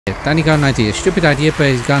Danny got an idea. Stupid idea, but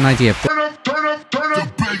he's got an idea. Turn up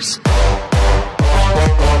the bass.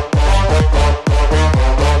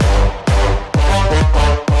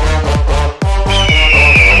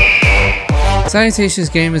 Salutations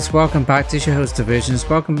gamers, welcome back to your host Diversions.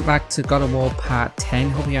 Welcome back to God of War Part 10.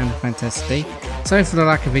 Hope you're having a fantastic day. Sorry for the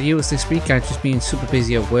lack of videos this week. I've just been super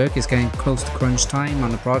busy at work. It's getting close to crunch time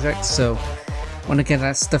on the project, so I want to get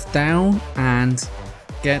that stuff down and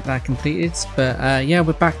get that completed. But yeah,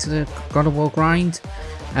 we're back to the God of War grind.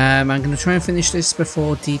 I'm going to try and finish this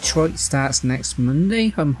before Detroit starts next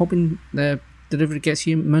Monday. I'm hoping the delivery gets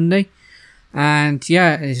here Monday. And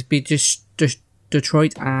yeah, it'll be just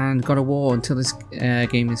Detroit and God of War until this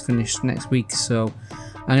game is finished next week. So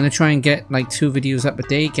I'm going to try and get like 2 videos up a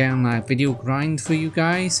day, get on a video grind for you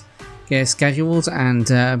guys, get schedules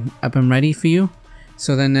and up and ready for you.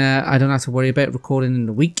 So then I don't have to worry about recording in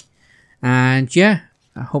the week. And yeah,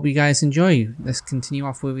 I hope you guys enjoy. Let's continue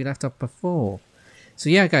off where we left off before. So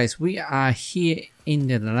yeah guys, we are here in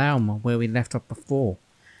the realm where we left off before.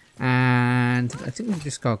 And I think we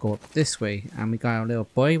just gotta go up this way. And we got our little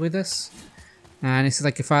boy with us. And it's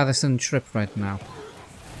like a father-son trip right now.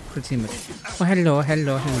 Pretty much. Oh, hello,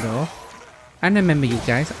 hello, hello. I remember you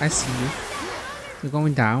guys. I see you. You're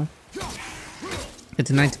going down. Good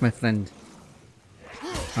night, my friend.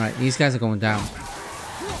 Alright, these guys are going down.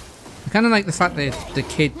 I kind of like the fact that the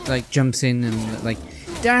kid like jumps in and like,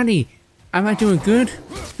 Daddy, am I doing good?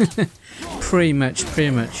 pretty much.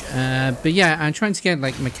 But yeah, I'm trying to get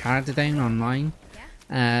like my character down online.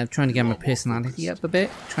 Trying to get my personality up a bit.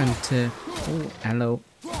 Trying to... Oh, hello.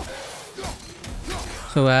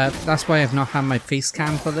 So that's why I've not had my face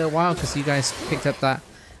cam for a little while, because you guys picked up that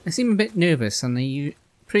I seem a bit nervous, and I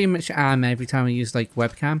pretty much am every time I use like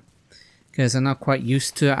webcam, because I'm not quite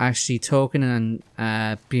used to actually talking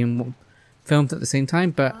and being filmed at the same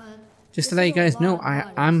time. But just to let you guys know,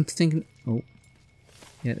 I'm thinking... Oh,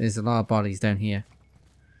 yeah, there's a lot of bodies down here.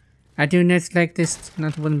 I do not like this,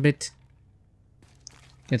 not one bit.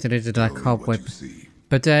 Get rid of that cobweb.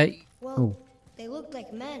 But well, they look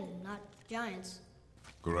like men, not giants.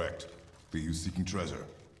 Correct. Be you seeking treasure?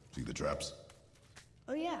 See the traps?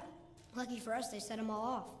 Oh yeah. Lucky for us, they set them all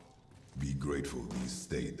off. Be grateful these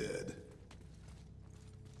stay dead.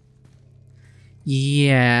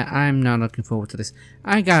 yeah, I'm not looking forward to this.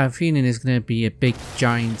 I got a feeling there's gonna be a big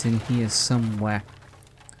giant in here somewhere.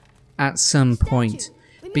 At some point.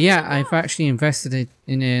 But yeah, I've actually invested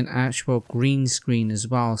in an actual green screen as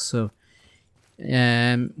well. So,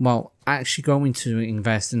 well, actually going to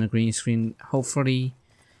invest in a green screen hopefully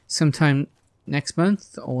sometime next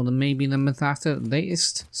month or maybe the month after at the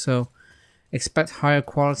latest. So, expect higher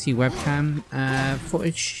quality webcam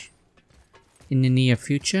footage in the near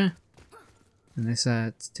future. And let's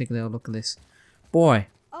take a little look at this. Boy,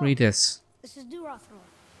 read this. This is Durathror,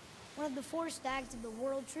 one of the 4 stags of the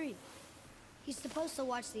World Tree. He's supposed to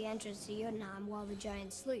watch the entrance to Jotunheim while the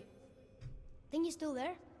giants sleep. Think he's still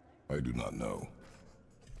there? I do not know.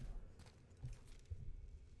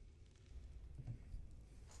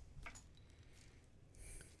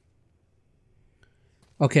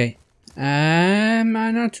 Okay. I'm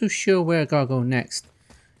not too sure where I gotta go next.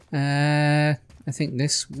 I think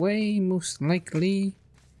this way, most likely.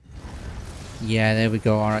 Yeah, there we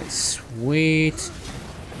go. Alright, sweet.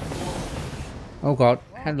 Oh god,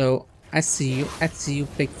 hello. I see you,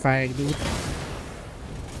 big fire dude.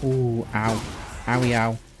 Ooh, ow. Owie,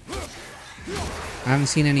 ow. I haven't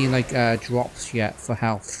seen any, like, drops yet for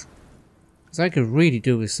health. Because I could really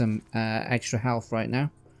do with some extra health right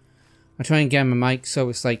now. I'll try and get my mic so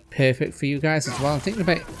it's, like, perfect for you guys as well. I'm thinking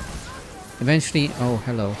about eventually... Oh,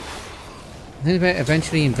 hello. I'm thinking about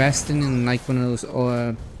eventually investing in, like, one of those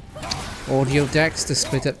audio decks to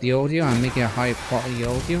split up the audio and make it a higher quality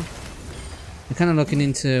audio. I'm kind of looking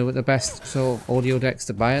into what the best sort of audio decks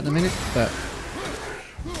to buy at the minute, but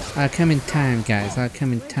I'll come in time, guys. I'll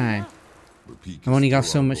come in time. I've only got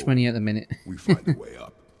so much money at the minute. We find a way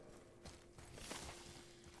up.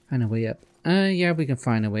 Find a way up. Yeah, we can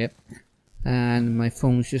find a way up. And my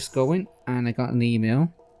phone's just going, and I got an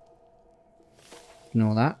email.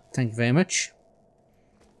 Ignore that. Thank you very much.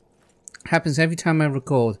 Happens every time I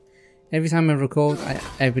record. Every time I record,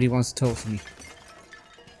 everybody wants to talk to me.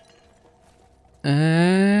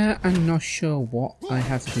 I'm not sure what I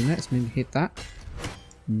have to do next. Maybe hit that.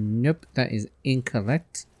 Nope, that is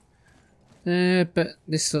incorrect. But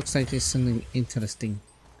this looks like there's something interesting.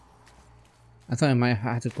 I thought I might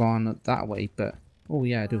have had to go on that way, but... Oh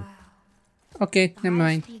yeah, I do. Okay, never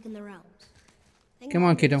mind. Come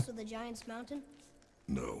on, kiddo.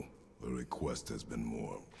 No, the request has been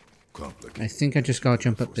more complicated. I think I just gotta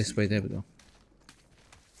jump up this way. There we go.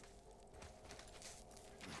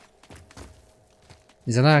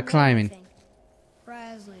 There's a lot of climbing.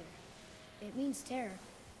 It means terror.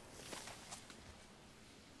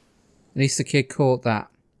 At least the kid caught that.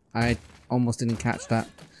 I almost didn't catch that.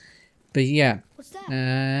 But yeah, What's that?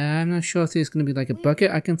 I'm not sure if there's going to be like a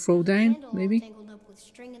bucket I can throw down, Candle all maybe? tangled up with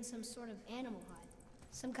string and some sort of animal hide.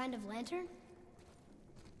 Some kind of lantern?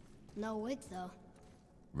 No wick though.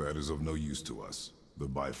 That is of no use to us. The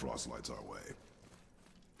Bifrost lights our way.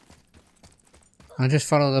 I'll just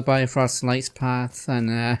follow the Bifrost lights path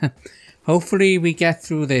and hopefully we get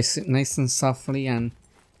through this nice and softly and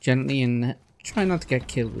gently and try not to get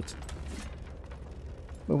killed.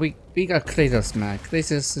 But we got Kratos, man.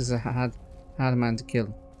 Kratos is a hard man to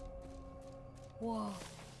kill. Whoa.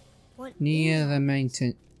 What Near is the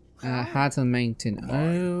mountain. Heart of the mountain.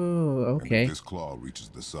 Oh, And okay. if this claw reaches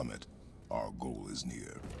the summit, our goal is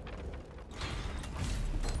near.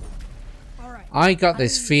 Alright. I got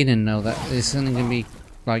this feeling though that there's something gonna be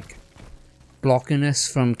like blocking us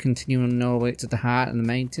from continuing all the way to the heart of the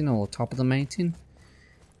mountain or top of the mountain.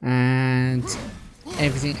 And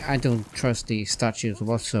everything, I don't trust these statues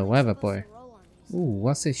whatsoever, boy. Ooh,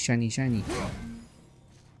 what's this shiny shiny?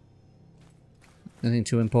 Nothing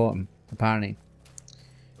too important, apparently.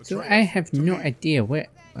 So I have no idea where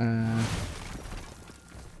come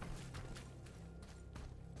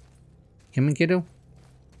on, kiddo.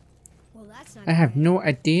 Well, that's not I have no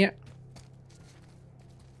idea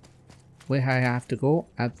where I have to go.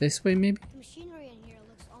 Out this way, maybe? The machinery in here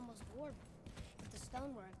looks almost dwarven. But the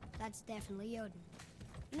stonework, that's definitely Odin.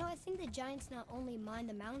 You know, I think the giants not only mined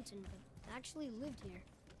the mountain, but actually lived here.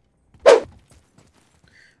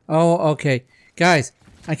 Oh, okay. Guys,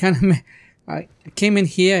 I came in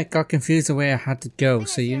here, got confused of where I had to go,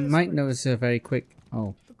 so you might notice a very quick...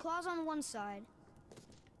 Oh. The claw's on one side.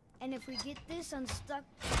 And if we get this unstuck...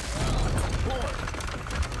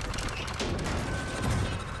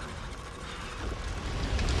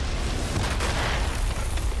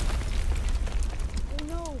 Oh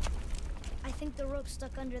no! I think the rope's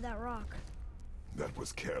stuck under that rock. That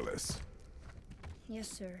was careless. Yes,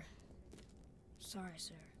 sir. Sorry,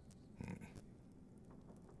 sir.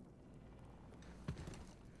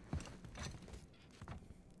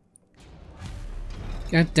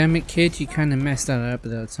 God damn it, kid, you kind of messed that up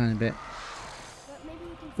a tiny bit. But maybe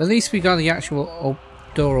we can But at least we got the actual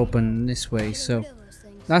door open this way, so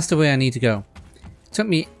that's the way I need to go. It took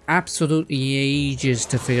me absolutely ages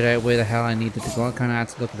to figure out where the hell I needed to go. I kind of had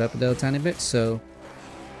to look it up a little tiny bit, so...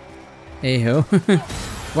 Hey ho.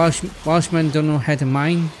 Welshmen don't know how to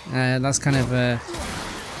mine. That's kind of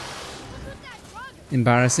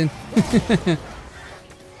embarrassing.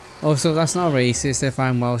 Also, that's not racist if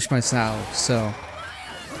I'm Welsh myself, so...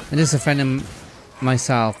 I'm just offending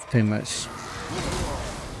myself, pretty much.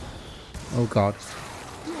 Oh god.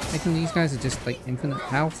 I think these guys are just like infinite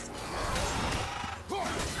health.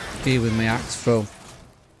 Deal with my axe throw.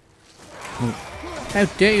 Oh. How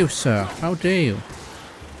dare you, sir? How dare you?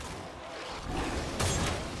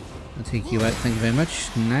 I'll take you out, thank you very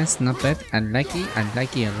much. Nice, not bad. I like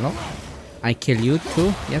you a lot. I kill you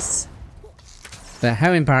too, yes. But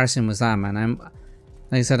how embarrassing was that, man?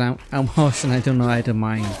 Like I said, I'm Welsh and I don't know how to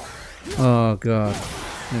mine. Oh god.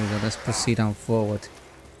 There we go, let's proceed on forward.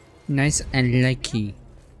 Nice and lucky.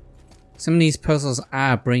 Some of these puzzles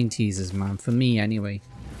are brain teasers, man. For me, anyway.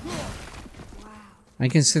 I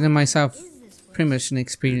consider myself pretty much an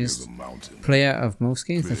experienced player of most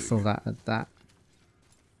games. Let's throw that at that.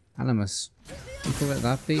 Animus. Can you throw it at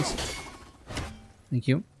that, please? Thank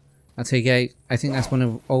you. I'll take out, I think that's one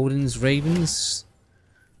of Odin's ravens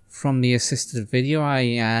from the assisted video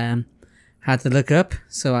I had to look up,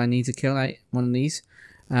 so I need to kill one of these.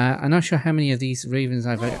 I'm not sure how many of these ravens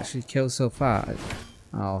I've actually killed so far.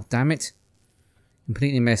 Oh, damn it.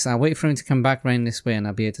 Completely missed. I'll wait for him to come back around this way and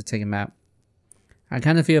I'll be able to take him out. I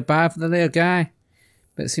kind of feel bad for the little guy,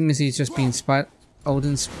 but it seems he's just been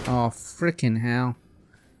Odin's... Oh, freaking hell.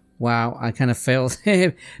 Wow, I kind of failed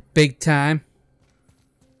big time.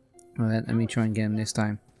 Alright, let me try and get him this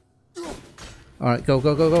time. Alright, go,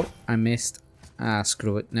 go, go, go. I missed. Ah,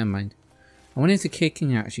 screw it. Never mind. I wonder if the kid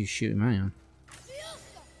can actually shoot him. Hang on.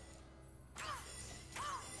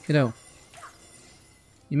 Kiddo.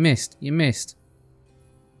 You missed. You missed.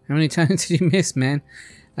 How many times did you miss, man?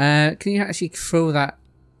 Can you actually throw that...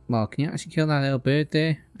 Well, can you actually kill that little bird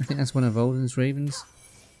there? I think that's one of Odin's ravens.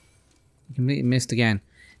 You completely missed again.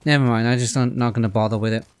 Never mind, I'm just not going to bother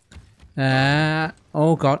with it.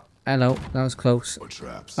 Oh god. Hello, that was close.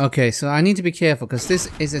 Okay, so I need to be careful because this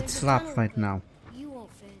is a trap right now. You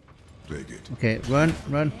won't fit. Take it. Okay, run,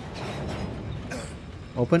 run.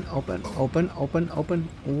 Open, open, open, open, open.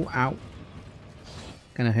 Ooh, ow.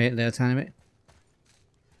 Gonna hurt there a tiny bit.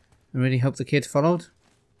 I really hope the kid followed.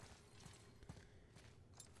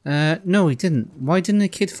 No, he didn't. Why didn't the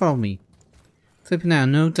kid follow me? Flipping now,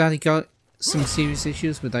 no, Daddy got some serious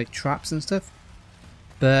issues with like traps and stuff.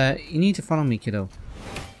 But you need to follow me, kiddo.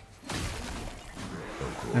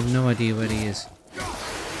 I have no idea where he is.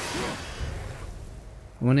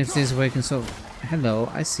 I wonder if there's a way I can sort of... Hello,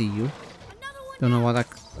 I see you. Don't know what that...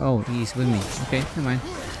 Oh, he's with me. Okay, never mind.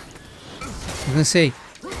 I was gonna say,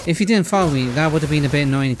 if he didn't follow me, that would have been a bit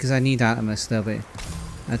annoying because I need Artemis a little bit.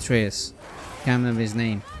 Atreus. Can't remember his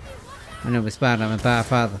name. I know it's bad, I'm a bad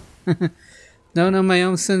father. Don't know my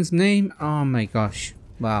own son's name? Oh my gosh.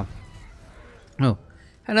 Wow. Oh.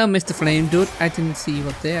 Hello, Mr. Flame Dude. I didn't see you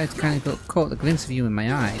up there. I kind of caught a glimpse of you in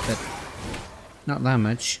my eye, but not that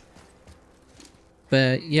much.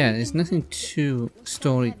 But yeah, there's nothing too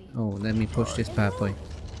story. Oh, let me push this bad boy. You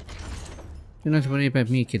don't have to worry about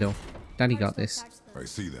me, kiddo. Daddy got this. I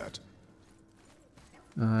see that.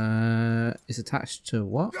 It's attached to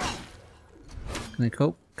what? Can I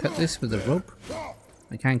cut this with a rope?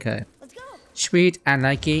 I can cut it. Sweet, I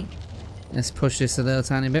like it. Let's push this a little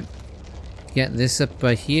tiny bit. Get this up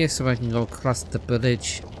by here so I can go across the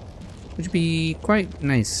bridge. Which would be quite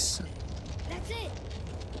nice.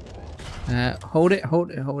 Hold it,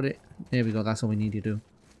 hold it, hold it. There we go, that's all we need to do.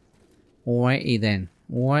 Alrighty then.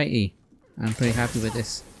 Alrighty. I'm pretty happy with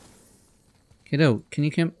this. Kiddo, can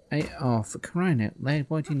you come... Oh, for crying out loud,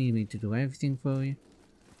 why do you need me to do everything for you?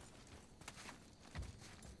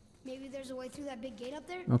 Maybe there's a way through that big gate up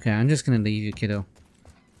there? Okay, I'm just gonna leave you, kiddo.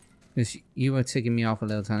 Because you were taking me off a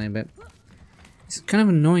little tiny bit. It's kind of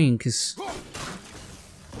annoying because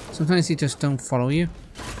sometimes he just don't follow you.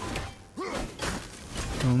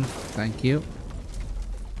 Thank you.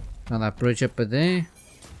 Got that bridge up there.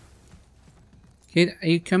 Kid, are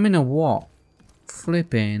you coming or what?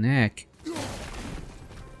 Flipping heck.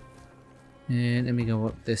 And let me go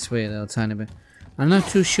up this way a little tiny bit. I'm not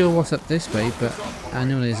too sure what's up this way, but I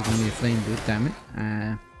know there's going to be a flame dude, damn it.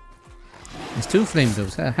 There's two flame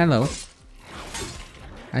dudes. Hello.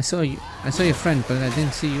 I saw you. I saw your friend, but I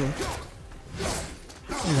didn't see you.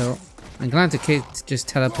 Hello. I'm glad the kid just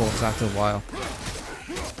teleports after a while.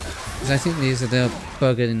 Because I think there's a little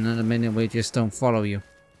bug in a minute where they just don't follow you.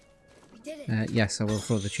 Yes, I will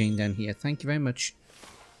throw the chain down here. Thank you very much.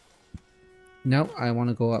 No, I want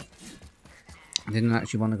to go up. I didn't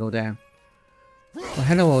actually want to go down. Well,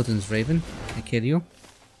 hello, Odin's Raven. I kill you.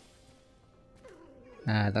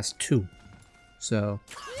 That's 2. So,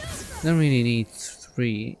 I don't really need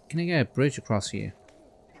 3. Can I get a bridge across here?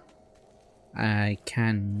 I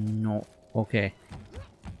cannot. Okay.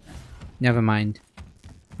 Never mind.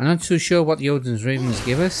 I'm not too sure what the Odin's Ravens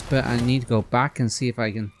give us, but I need to go back and see if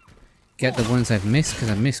I can get the ones I've missed, because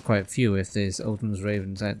I've missed quite a few if there's Odin's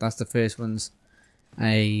Ravens. That's the first ones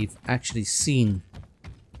I've actually seen.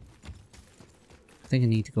 I think I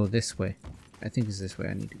need to go this way. I think it's this way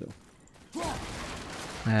I need to go.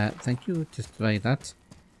 Thank you, just like that.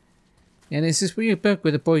 And there's this weird bug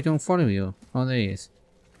where the boy don't follow you. Oh, there he is.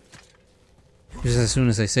 Just as soon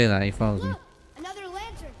as I say that, he follows me. Another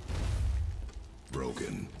lantern.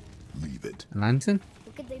 Broken. Leave it. A lantern?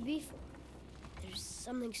 What could they be for? There's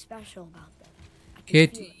something special about them.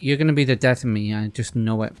 Kid, you're gonna be the death of me, I just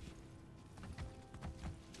know it.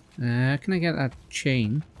 Can I get that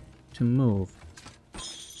chain to move?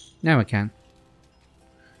 Now I can.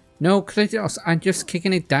 No, I'm just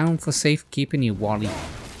kicking it down for safekeeping, you Wally.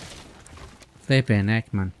 Flipping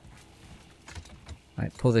heck, man.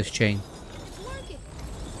 Right, pull this chain.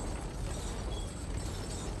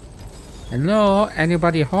 Hello?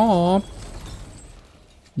 Anybody home?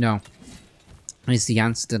 No. Is the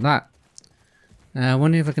answer to that. I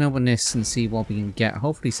wonder if I can open this and see what we can get.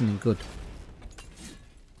 Hopefully something good.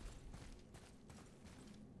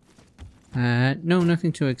 No,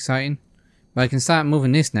 nothing too exciting. But I can start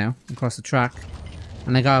moving this now across the track.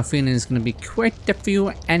 And I got a feeling there's going to be quite a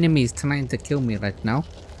few enemies trying to kill me right now.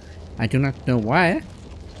 I do not know why,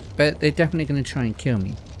 but they're definitely going to try and kill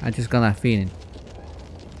me. I just got that feeling.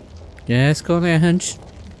 Just go there, hunch.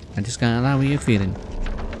 I just got that weird feeling.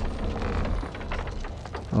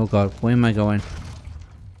 Oh god, where am I going?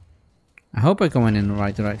 I hope I'm going in the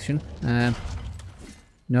right direction.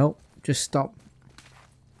 No, just stop.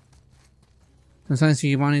 Sometimes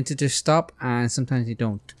you want it to just stop, and sometimes you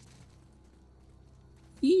don't.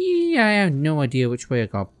 Yeah, I have no idea which way I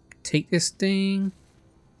got. Take this thing.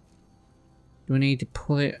 Do I need to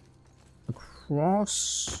pull it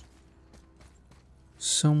across?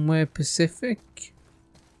 Somewhere Pacific?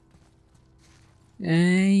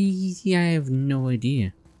 Yeah, I have no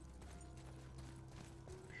idea.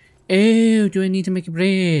 Oh, do I need to make a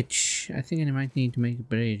bridge? I think I might need to make a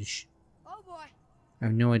bridge. Oh boy, I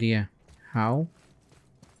have no idea how.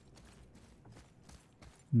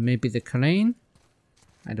 Maybe the crane?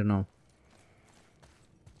 I don't know.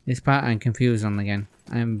 This part I'm confused on again.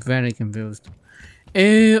 I'm very confused.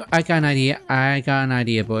 Oh, I got an idea. I got an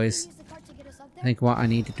idea, boys. Use the cart to get us up I there? think what I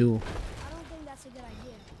need to do I don't think that's a good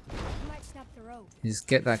idea. You might snap the rope. is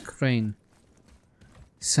get that crane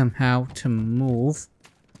somehow to move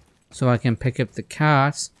so I can pick up the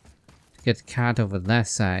cart to get the cart over that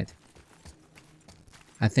side.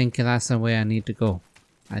 I think that's the way I need to go.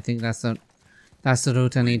 I think that's the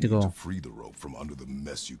route I need to go. Free the rope from under the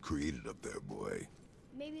mess you created up there, boy.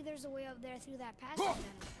 Maybe there's a way up there through that passage.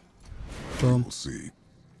 Boom. We'll see.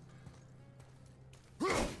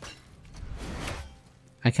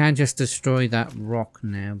 I can't just destroy that rock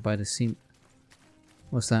now by the seam.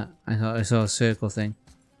 What's that? I thought I saw a circle thing.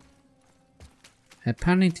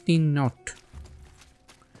 Apparently not.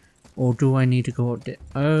 Or do I need to go up there?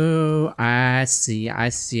 Oh, I see.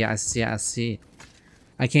 I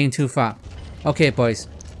came too far. Okay, boys.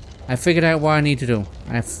 I figured out what I need to do.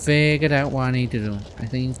 I think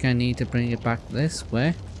I need to bring it back this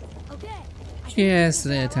way. Okay. Just a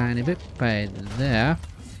little tiny bit by there.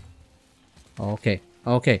 Okay.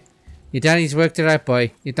 Okay. Your daddy's worked it out,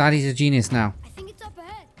 boy. Your daddy's a genius now. I think it's up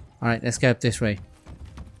ahead. Alright, let's get up this way.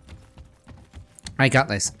 I got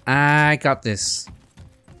this. I got this.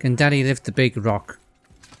 Can daddy lift the big rock?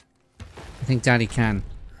 I think daddy can.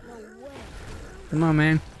 No way. Come on,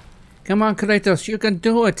 man. Come on, Kratos. You can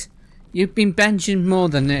do it. You've been benching more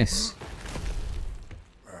than this.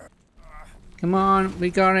 Come on. We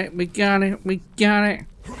got it. We got it. We got it.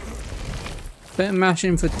 Been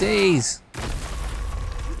mashing for days.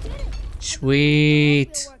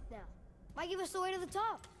 Sweet. Might give us the way to the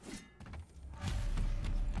top.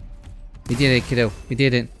 We did it, kiddo. We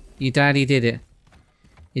did it. Your daddy did it.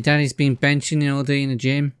 Your daddy's been benching all day in the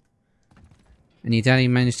gym. And your daddy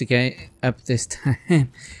managed to get it up this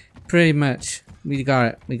time. Pretty much. We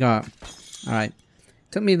got it. We got it. Alright.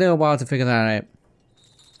 Took me a little while to figure that out.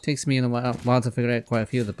 Takes me a while to figure out quite a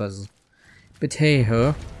few of the puzzles. But hey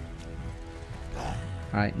ho.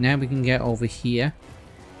 Alright, now we can get over here.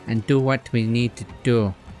 And do what we need to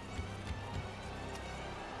do.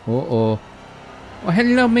 Uh-oh. Oh,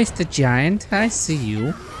 hello, Mr. Giant. I see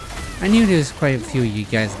you. I knew there was quite a few of you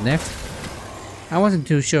guys left. I wasn't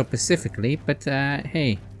too sure specifically, but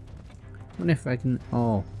hey. I wonder if I can...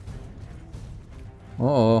 Oh.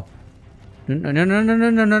 Uh-oh.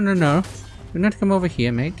 No. Do not come over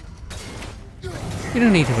here, mate. You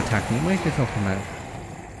don't need to attack me. What are you talking about?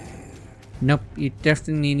 Nope, you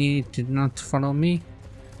definitely need to not follow me.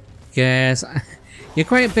 Guess you're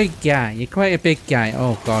quite a big guy. You're quite a big guy.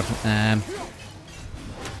 Oh god.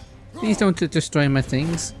 Please don't destroy my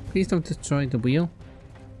things. Please don't destroy the wheel.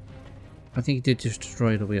 I think you did just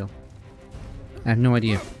destroy the wheel. I have no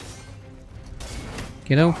idea.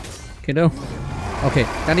 Kiddo? Kiddo? Okay,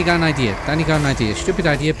 Daddy got an idea. Daddy got an idea. Stupid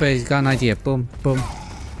idea, but he's got an idea. Boom, boom.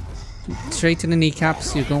 Straight to the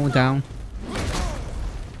kneecaps. You're going down.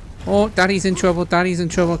 Oh, Daddy's in trouble. Daddy's in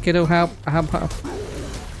trouble. Kiddo, help. Help, help.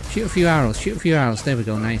 Shoot a few arrows. Shoot a few arrows. There we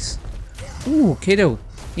go. Nice. Ooh, kiddo.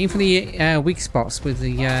 Aim for the weak spots with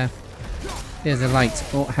the there's the light.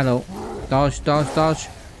 Oh, hello. Dodge, dodge, dodge.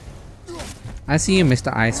 I see you,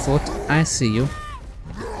 Mr. Icefoot. I see you.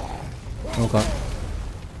 Oh god.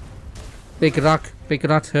 Big rock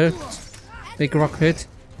hurt. Big rock hurt.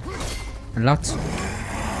 A lot.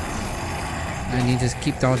 I need to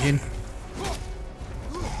keep dodging.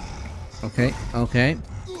 Okay, okay.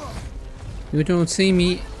 You don't see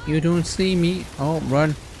me. You don't see me. Oh,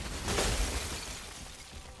 run.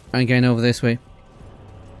 I'm getting over this way.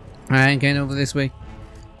 I'm getting over this way.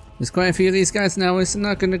 There's quite a few of these guys now. It's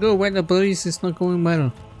not going to go well, boys. It's not going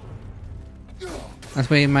well. That's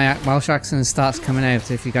where my Welsh accent starts coming out,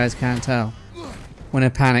 if you guys can't tell. When I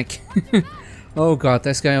panic. Oh god,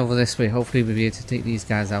 let's go over this way. Hopefully we'll be able to take these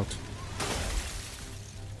guys out.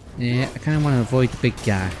 Yeah, I kind of want to avoid the big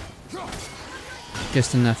guy.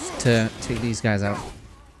 Just enough to take these guys out.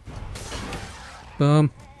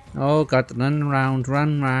 Boom. Oh god, run round,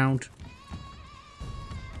 run round.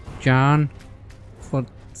 John.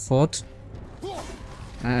 Foot.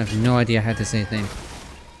 I have no idea how to say his name.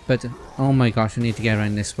 But, oh my gosh, I need to get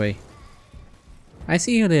around this way. I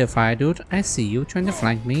see you there, fire dude. I see you trying to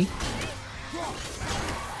flank me.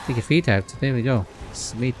 Take your feet out. There we go.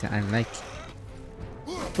 Sweet, I like.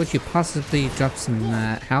 Would you possibly drop some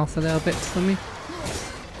health a little bit for me?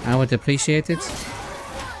 I would appreciate it.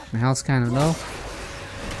 My health's kind of low.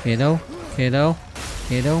 Kiddo, kiddo,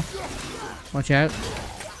 kiddo. Watch out.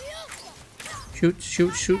 Shoot,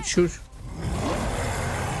 shoot, shoot, shoot.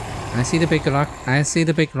 I see the big rock. I see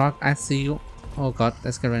the big rock. I see you. Oh god,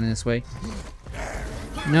 let's get running this way.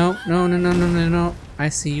 No, no, no, no, no, no, no. I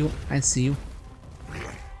see you. I see you.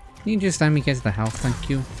 Can you just let me get to the health? Thank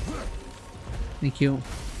you. Thank you.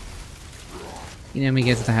 You let me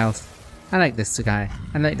get to the health. I like this guy.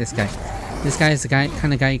 I like this guy. This guy is the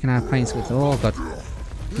kind of guy you can have pints with. Oh god.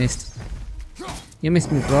 Missed. You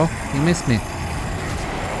missed me, bro. You missed me.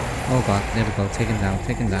 Oh god, there we go. Take him down,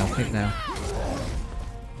 take him down, take him down.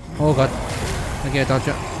 Oh god. Okay, dodge.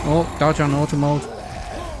 Oh, dodge on auto mode.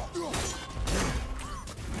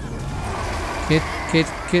 Kid.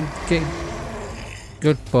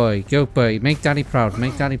 Good boy, good boy. Make daddy proud,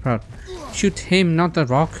 make daddy proud. Shoot him, not the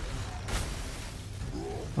rock.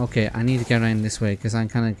 Okay, I need to get around this way because I'm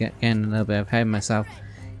kind of getting a little bit ahead of myself.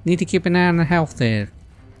 Need to keep an eye on the health there.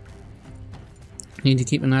 Need to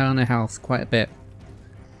keep an eye on the health quite a bit.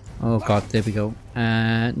 Oh god, there we go.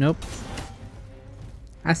 Nope.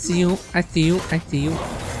 I see you, I see you, I see you.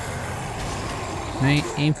 Can I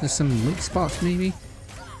aim for some weak spots maybe?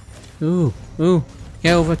 Ooh, ooh.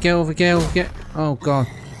 Get over, get over, get over, get. Oh god.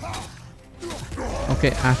 Okay,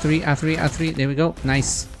 R3, R3, R3. There we go.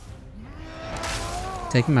 Nice.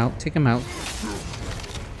 Take him out, take him out.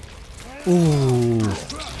 Ooh.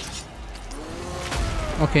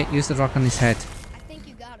 Okay, use the rock on his head. I think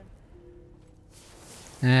you got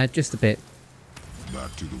him. Just a bit.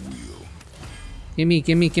 Back to the wheel. Gimme,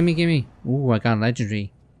 gimme, gimme, gimme. Ooh, I got a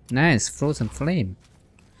legendary. Nice, frozen flame.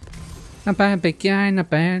 Not bad, big guy, not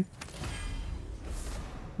bad.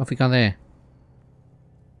 What have we got there?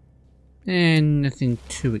 And nothing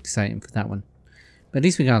too exciting for that one. But at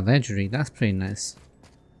least we got a legendary, that's pretty nice.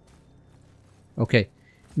 Okay,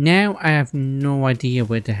 now I have no idea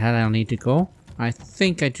where the hell I'll need to go. I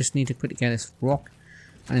think I just need to quickly get this rock.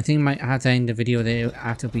 And I think I might have to end the video there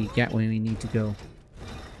after we get where we need to go.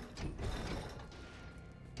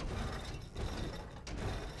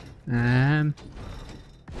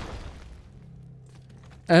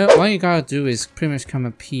 What you gotta do is pretty much come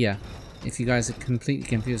up here. If you guys are completely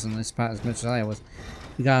confused on this part as much as I was,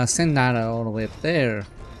 you gotta send that all the way up there.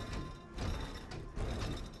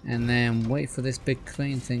 And then wait for this big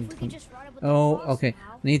crane thing to come. Oh, okay.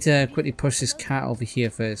 I need to quickly push this cat over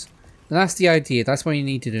here first. But that's the idea. That's what you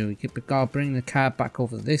need to do. You gotta bring the cat back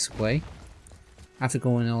over this way. After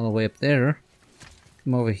going all the way up there.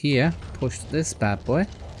 Come over here. Push this bad boy.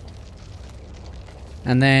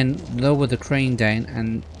 And then lower the crane down,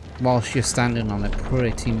 and whilst you're standing on it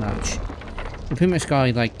pretty much. You pretty much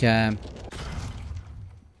got like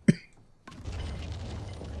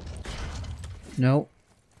no.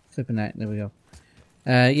 Flipping out, there we go.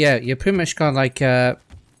 Yeah, you pretty much got like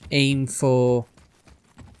aim for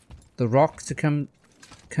the rock to come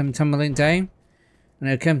tumbling down. And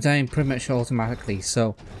it'll come down pretty much automatically.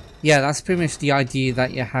 So yeah, that's pretty much the idea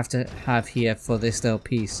that you have to have here for this little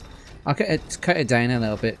piece. I'll cut it down a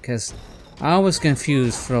little bit because I was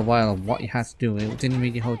confused for a while on what you had to do. It didn't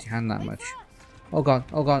really hold your hand that much. Oh god,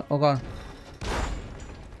 oh god, oh god.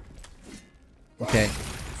 Okay,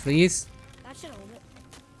 please. That should hold it.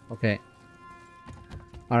 Okay.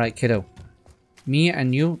 Alright, kiddo. Me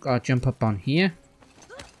and you gotta jump up on here.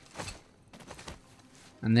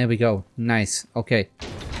 And there we go. Nice. Okay.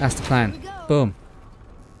 That's the plan. Boom.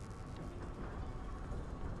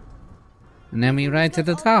 And then we ride to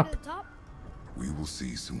the top. We will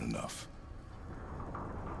see soon enough.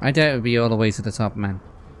 I doubt it would be all the way to the top, man.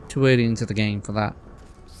 Too early into the game for that.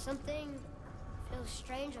 Something feels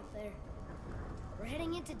strange up there. We're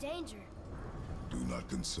heading into danger. Do not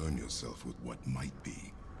concern yourself with what might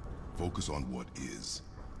be. Focus on what is.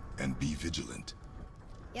 And be vigilant.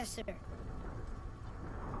 Yes, sir.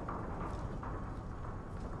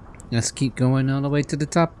 Let's keep going all the way to the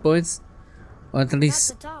top, boys. Or at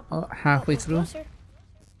least halfway through. Closer.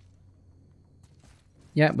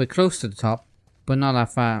 Yeah, we're close to the top, but not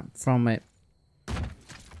that far from it.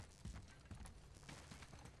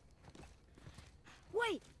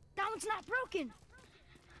 Wait, that one's not broken.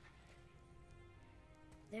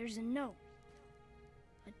 There's a note.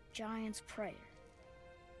 A giant's prayer.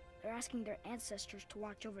 They're asking their ancestors to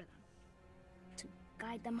watch over them. To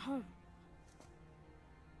guide them home.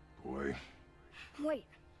 Boy. Wait.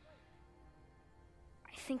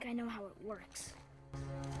 I think I know how it works.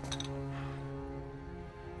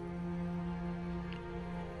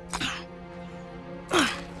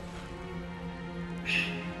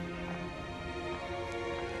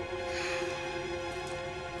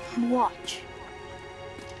 Watch.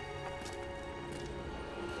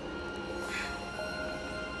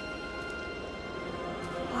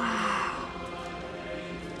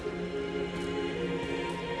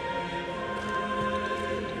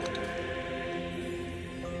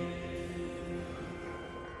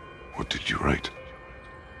 What did you write?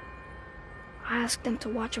 I asked them to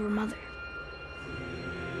watch over Mother.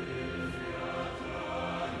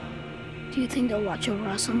 Do you think they'll watch over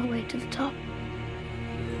us on the way to the top?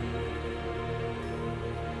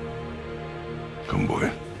 Come, boy.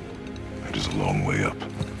 It is a long way up.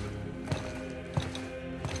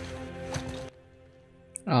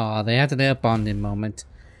 Oh, they had their bonding moment.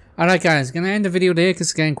 Alright guys, I'm going to end the video there because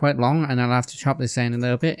it's getting quite long and I'll have to chop this down a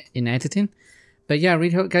little bit in editing. But yeah, I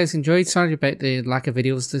really hope you guys enjoyed. Sorry about the lack of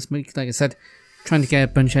videos this week. Like I said, trying to get a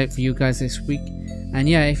bunch out for you guys this week. And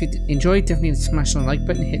yeah, if you enjoyed, definitely smash the like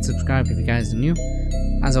button, hit subscribe if you guys are new.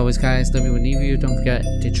 As always guys, love you and leave you. Don't forget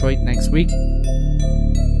Detroit next week.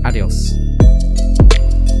 Adios.